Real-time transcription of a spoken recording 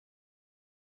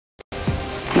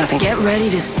Nothing. Get ready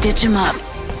to stitch him up.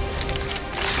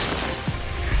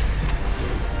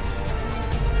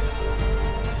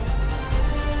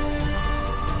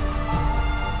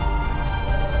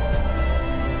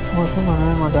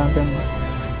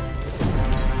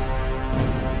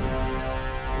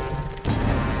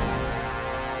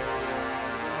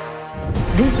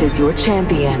 This is your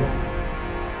champion.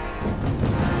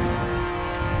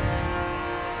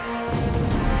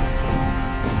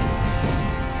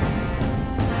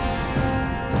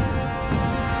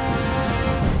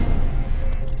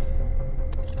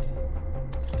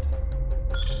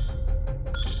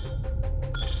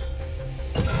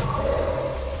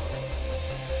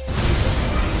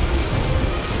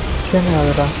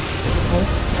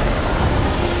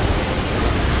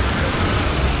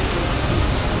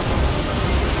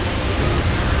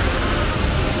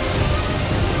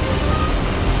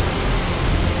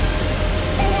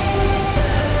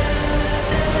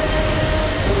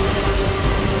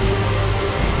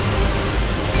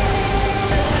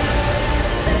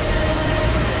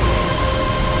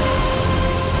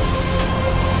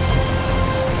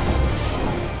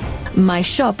 My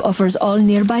shop offers all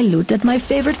nearby loot at my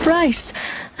favorite price.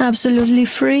 Absolutely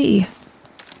free.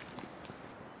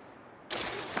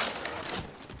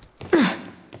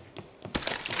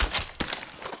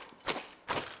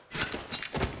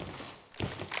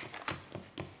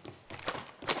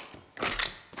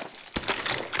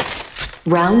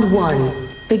 Round 1.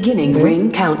 Beginning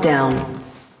ring countdown.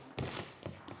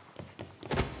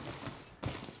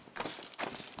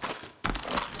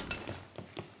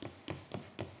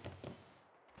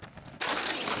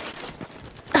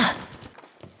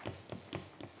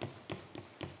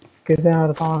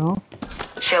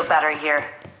 Shield battery here.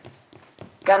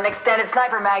 Got an extended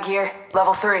sniper mag here.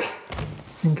 Level 3.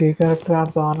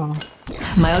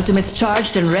 My ultimate's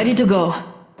charged and ready to go.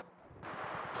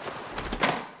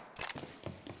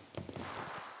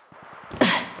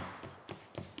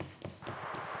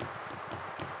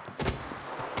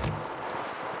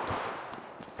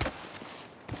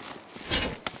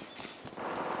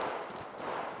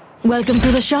 Welcome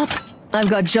to the shop. I've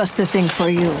got just the thing for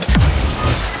you.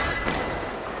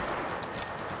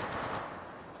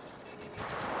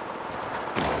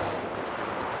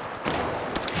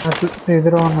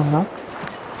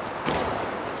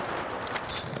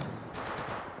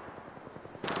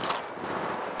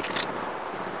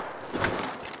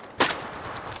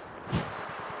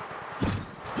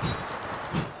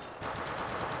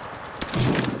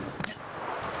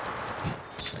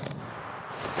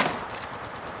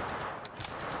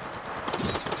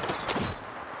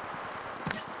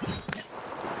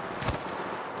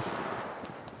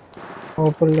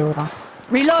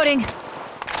 Reloading.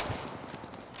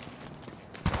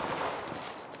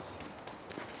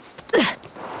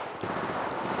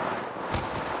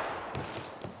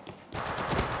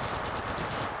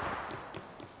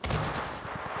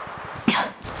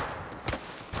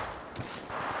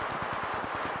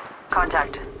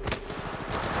 Contact.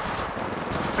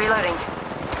 Reloading.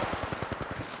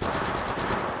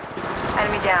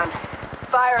 Enemy down.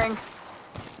 Firing.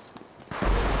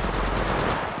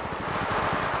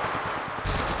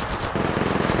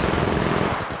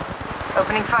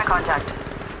 Opening fire contact.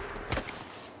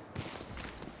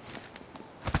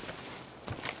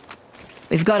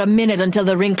 We've got a minute until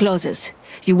the ring closes.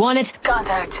 You want it?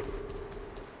 Contact.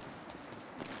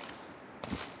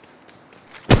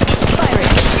 Firing.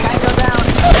 Tango down.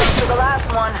 Dust to the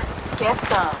last one. Get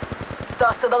some.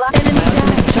 Dust to the last. My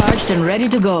ultimate's charged and ready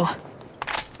to go.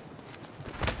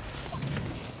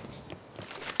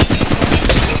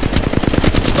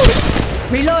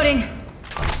 Reloading.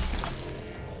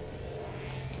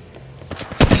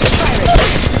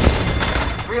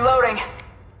 Reloading.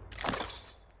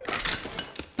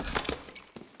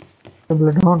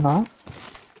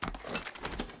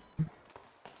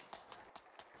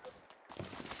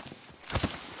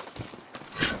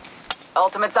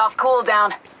 Ultimate's off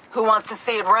cooldown. Who wants to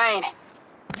see it rain?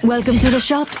 Welcome to the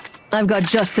shop. I've got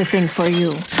just the thing for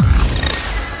you.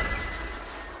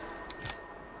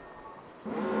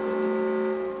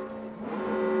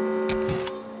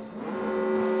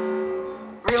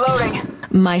 Reloading.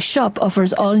 My shop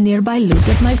offers all nearby loot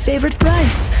at my favorite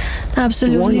price.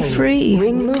 Absolutely Warning. free.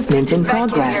 Ring movement in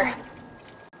Thank you, progress. here.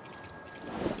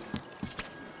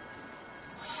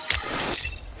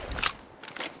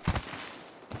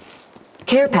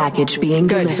 Care package being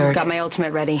Good. delivered. Got my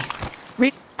ultimate ready.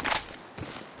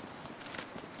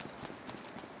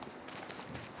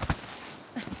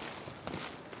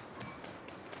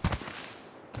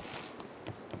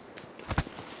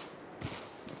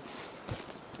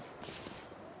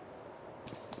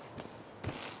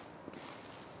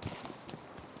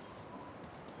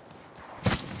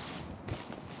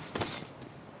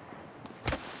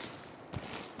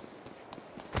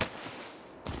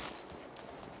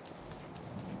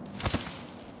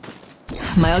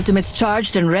 My ultimate's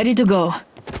charged and ready to go.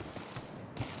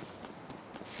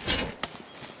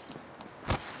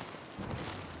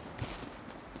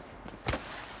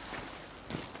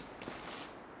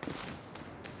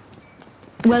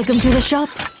 Welcome to the shop.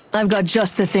 I've got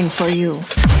just the thing for you.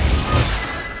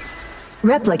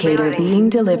 Replicator being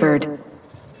delivered.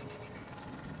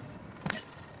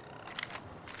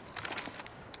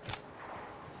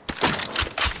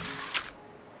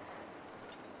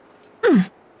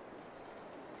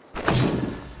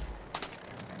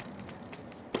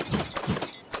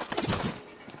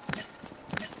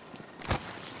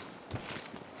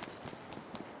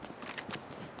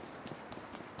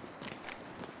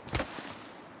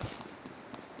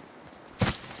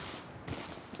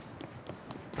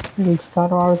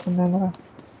 Start వాడుతున్నాను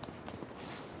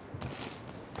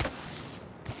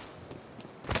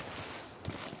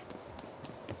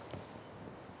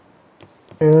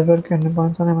ప్రిడేటర్కి ఎన్ని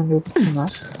points అని ఏమైనా చూపిస్తుందా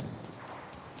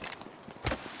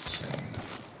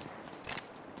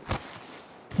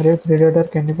అరే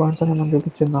ప్రిడేటర్కి ఎన్ని points అని ఏమైనా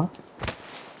చూపించిందా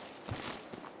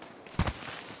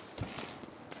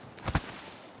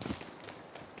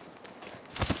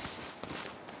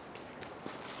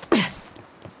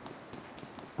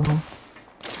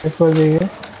ఎక్కువ చెయ్యి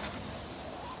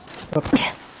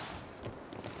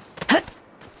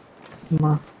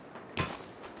మా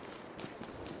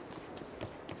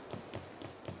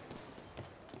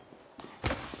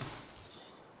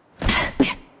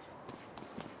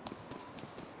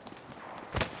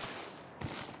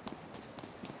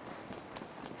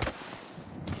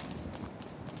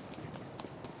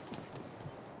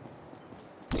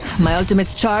My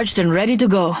ultimate's charged and ready to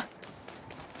go.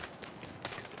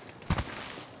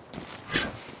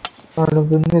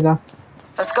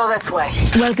 Let's go this way.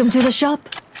 Welcome to the shop.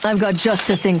 I've got just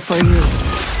the thing for you.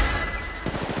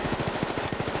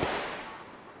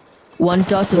 One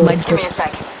toss of my... Give me a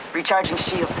sec. Recharging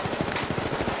shields.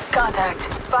 Contact.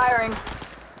 Firing.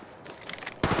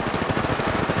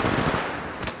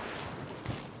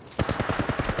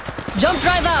 Jump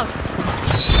drive out!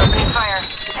 Opening fire.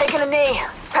 Taking a knee.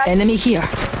 Enemy here.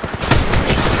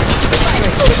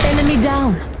 Fire. Enemy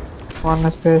down.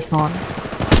 One space one.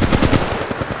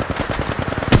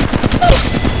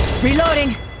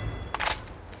 Reloading.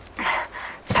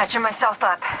 Patching myself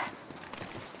up.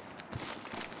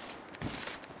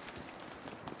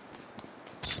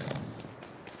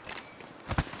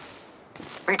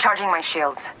 Recharging my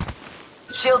shields.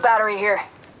 Shield battery here.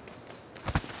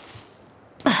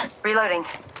 Reloading.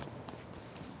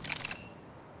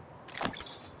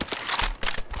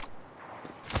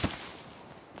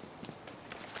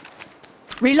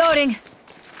 Reloading.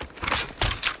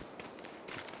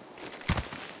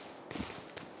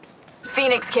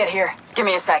 Phoenix kit here. Give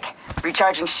me a sec.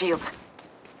 Recharging shields.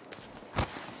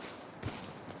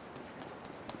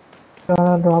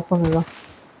 Drop on the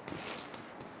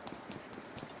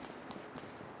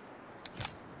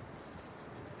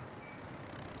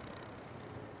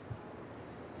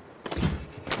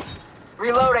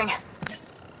Reloading.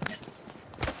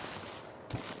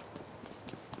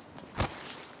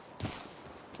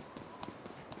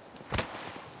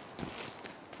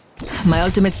 My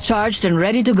ultimate's charged and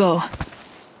ready to go.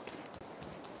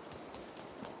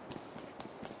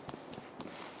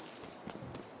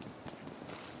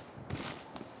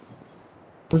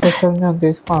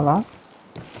 తీసుకోవాలా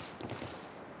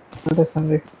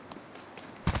తెస్తుంది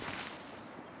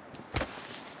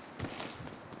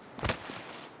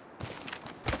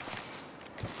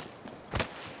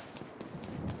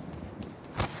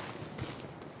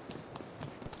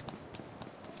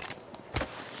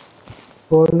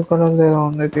gold colour ఏదో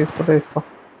ఉంది తీసుకో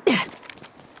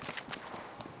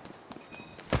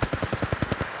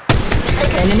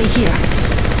Enemy here.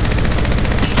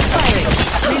 Firing.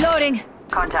 Reloading.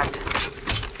 Contact.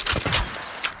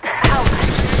 Help.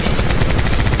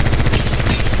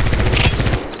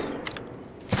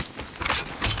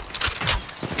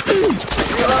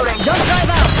 Reloading. Jump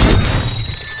drive out.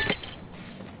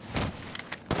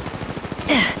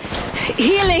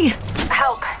 Healing.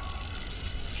 Help.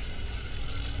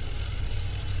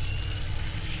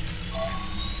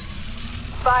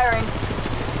 Firing.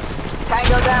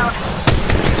 Tango down.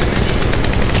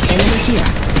 Enemy here.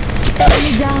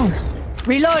 Enemy down.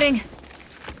 Reloading.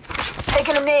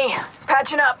 Taking a knee.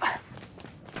 Patching up.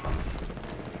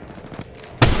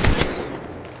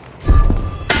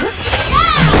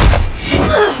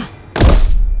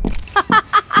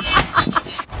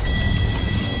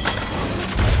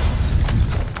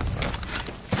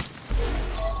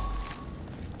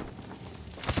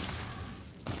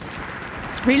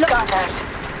 Reload. Contact.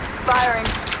 Firing.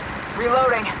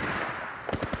 Reloading.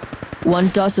 One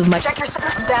toss of my... Check your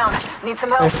I'm down. Need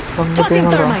some help. Tossing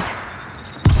thermite!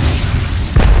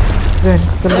 There's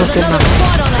There's another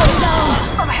squad on us! Down!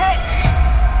 I'm hit.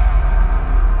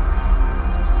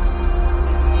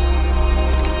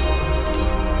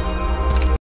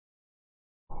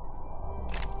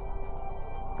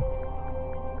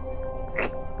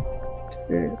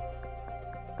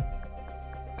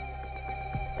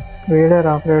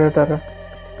 Predator.